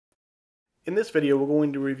In this video, we're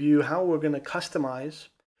going to review how we're going to customize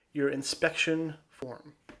your inspection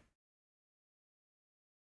form.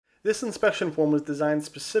 This inspection form was designed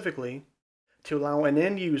specifically to allow an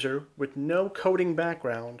end user with no coding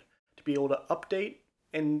background to be able to update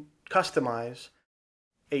and customize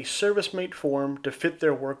a ServiceM8 form to fit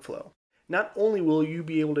their workflow. Not only will you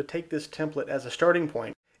be able to take this template as a starting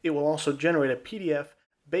point, it will also generate a PDF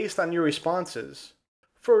based on your responses.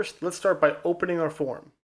 First, let's start by opening our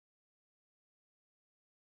form.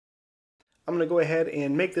 I'm going to go ahead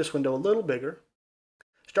and make this window a little bigger.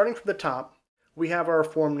 Starting from the top, we have our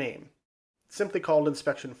form name, simply called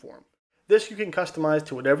inspection form. This you can customize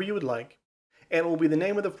to whatever you would like, and it will be the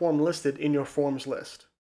name of the form listed in your forms list.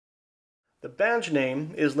 The badge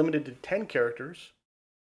name is limited to 10 characters,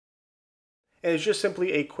 and it's just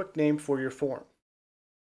simply a quick name for your form.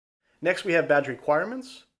 Next, we have badge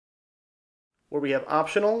requirements, where we have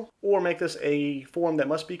optional, or make this a form that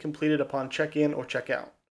must be completed upon check-in or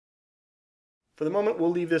check-out. For the moment, we'll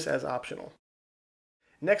leave this as optional.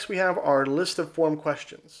 Next, we have our list of form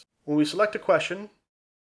questions. When we select a question,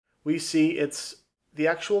 we see it's the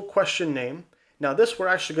actual question name. Now this we're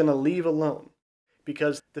actually going to leave alone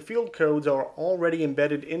because the field codes are already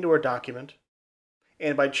embedded into our document,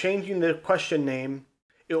 and by changing the question name,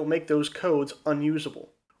 it will make those codes unusable,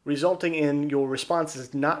 resulting in your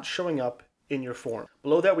responses not showing up in your form.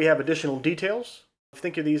 Below that, we have additional details.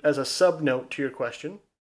 Think of these as a sub-note to your question.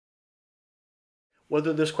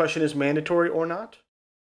 Whether this question is mandatory or not,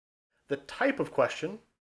 the type of question,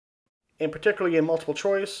 and particularly in multiple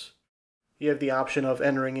choice, you have the option of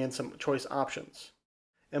entering in some choice options.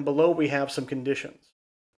 And below we have some conditions.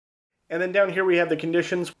 And then down here we have the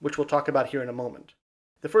conditions, which we'll talk about here in a moment.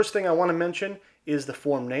 The first thing I want to mention is the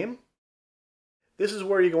form name. This is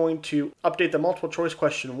where you're going to update the multiple choice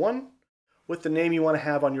question 1 with the name you want to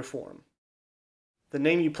have on your form. The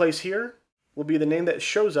name you place here will be the name that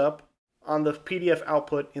shows up on the PDF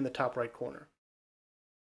output in the top right corner.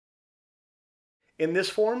 In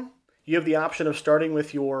this form, you have the option of starting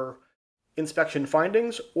with your inspection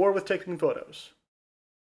findings or with taking photos.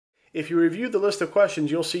 If you review the list of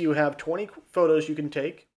questions, you'll see you have 20 photos you can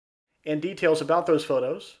take and details about those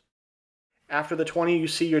photos. After the 20, you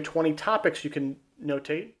see your 20 topics you can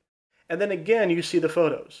notate, and then again you see the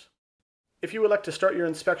photos. If you would like to start your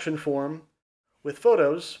inspection form with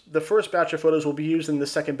photos, the first batch of photos will be used and the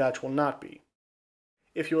second batch will not be.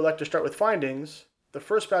 If you would like to start with findings, the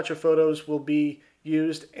first batch of photos will be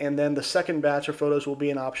used and then the second batch of photos will be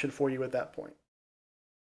an option for you at that point.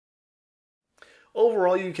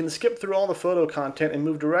 Overall, you can skip through all the photo content and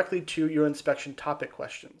move directly to your inspection topic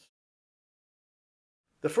questions.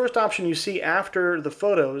 The first option you see after the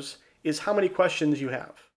photos is how many questions you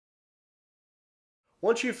have.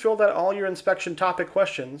 Once you've filled out all your inspection topic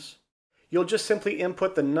questions, you'll just simply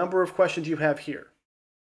input the number of questions you have here.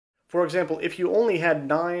 For example, if you only had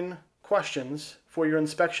 9 questions for your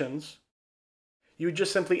inspections, you would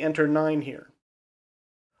just simply enter 9 here.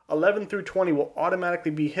 11 through 20 will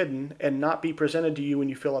automatically be hidden and not be presented to you when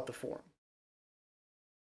you fill out the form.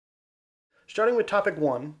 Starting with topic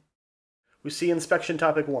 1, we see inspection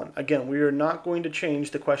topic 1. Again, we are not going to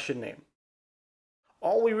change the question name.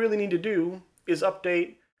 All we really need to do is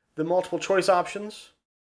update the multiple choice options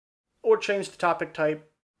or change the topic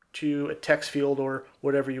type to a text field or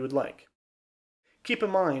whatever you would like. Keep in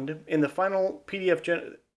mind that in the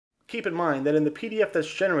PDF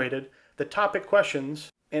that's generated, the topic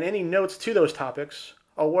questions and any notes to those topics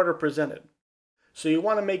are what are presented. So you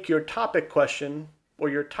want to make your topic question or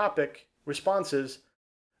your topic responses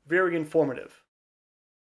very informative.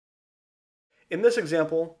 In this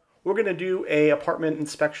example, we're going to do an apartment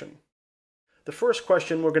inspection. The first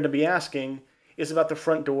question we're going to be asking is about the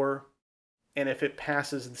front door and if it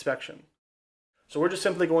passes inspection. So we're just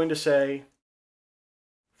simply going to say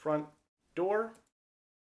front door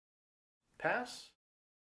pass,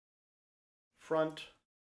 front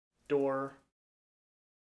door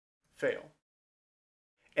fail.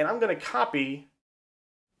 And I'm going to copy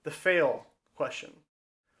the fail question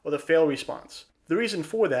or the fail response. The reason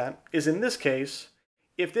for that is in this case,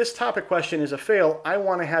 if this topic question is a fail, I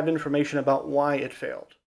want to have information about why it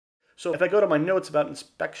failed. So if I go to my notes about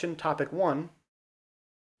inspection topic 1,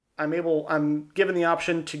 I'm given the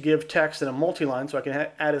option to give text in a multi-line so I can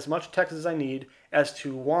add as much text as I need as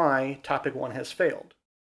to why topic 1 has failed.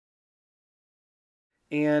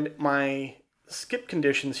 And my skip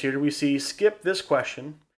conditions here, we see skip this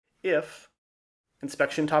question if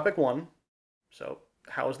inspection topic 1, so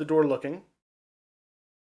how is the door looking,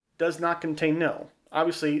 does not contain no.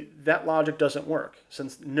 Obviously, that logic doesn't work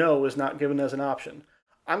since no is not given as an option.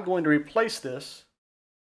 I'm going to replace this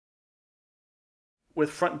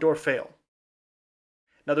with front door fail.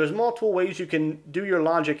 Now there's multiple ways you can do your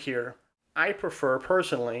logic here. I prefer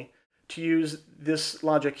personally to use this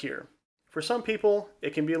logic here. For some people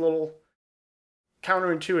it can be a little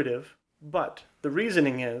counterintuitive, but the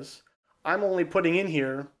reasoning is I'm only putting in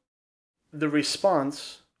here the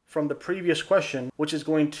response from the previous question, which is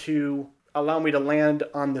going to allow me to land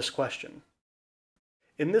on this question.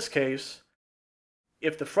 In this case,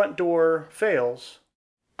 if the front door fails,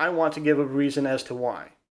 I want to give a reason as to why.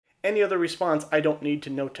 Any other response I don't need to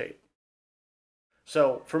notate.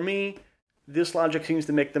 So for me, this logic seems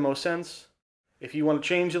to make the most sense. If you want to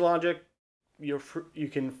change the logic, you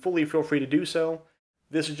can fully feel free to do so.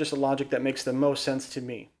 This is just a logic that makes the most sense to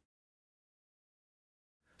me.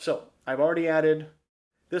 So I've already added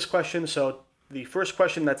this question. So the first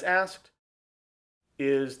question that's asked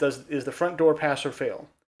is the front door pass or fail?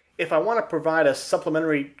 If I want to provide a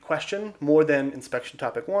supplementary question more than inspection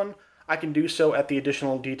topic 1, I can do so at the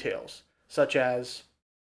additional details, such as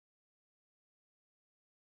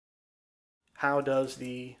how does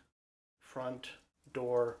the front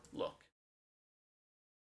door look?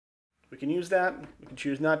 We can use that, we can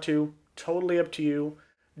choose not to, totally up to you.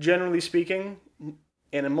 Generally speaking,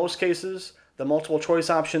 and in most cases, the multiple choice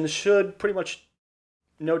options should pretty much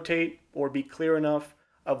notate or be clear enough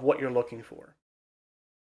of what you're looking for.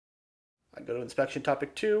 I go to inspection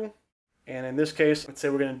topic 2, and in this case, let's say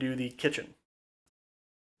we're going to do the kitchen.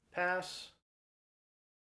 Pass,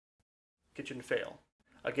 kitchen fail.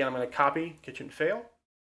 Again, I'm going to copy kitchen fail,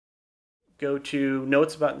 go to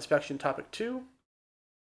notes about inspection topic 2,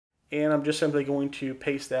 and I'm just simply going to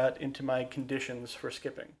paste that into my conditions for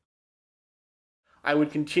skipping. I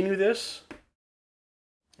would continue this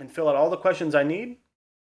and fill out all the questions I need.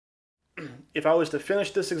 If I was to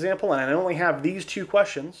finish this example and I only have these 2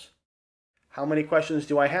 questions, how many questions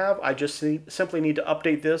do I have? I just simply need to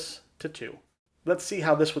update this to 2. Let's see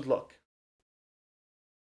how this would look.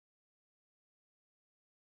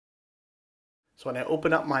 So when I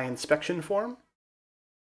open up my inspection form,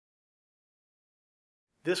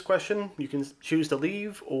 this question you can choose to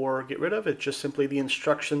leave or get rid of. It's just simply the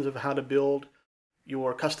instructions of how to build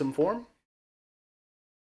your custom form.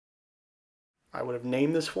 I would have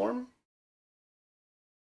named this form.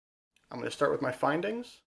 I'm going to start with my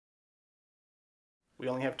findings. We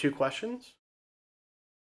only have 2 questions.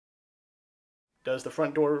 Does the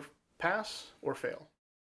front door pass or fail?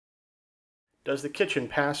 Does the kitchen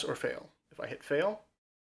pass or fail? If I hit fail,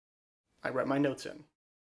 I write my notes in.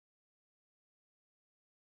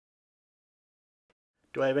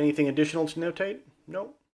 Do I have anything additional to notate?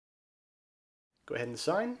 Nope. Go ahead and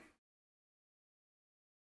sign.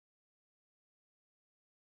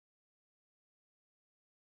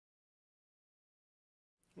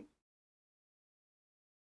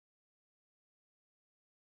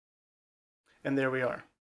 And there we are.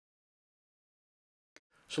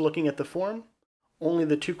 So looking at the form, only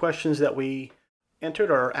the 2 questions that we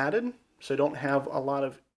entered are added, so don't have a lot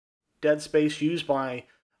of dead space used by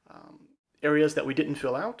areas that we didn't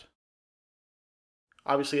fill out.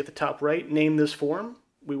 Obviously at the top right, name this form.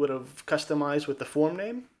 We would have customized with the form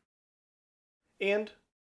name. And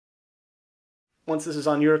once this is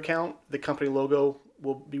on your account, the company logo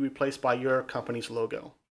will be replaced by your company's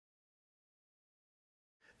logo.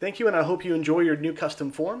 Thank you, and I hope you enjoy your new custom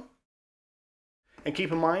form. And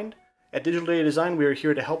keep in mind, at Digital Data Design, we are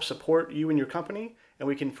here to help support you and your company, and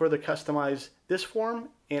we can further customize this form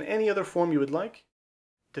and any other form you would like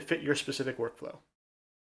to fit your specific workflow.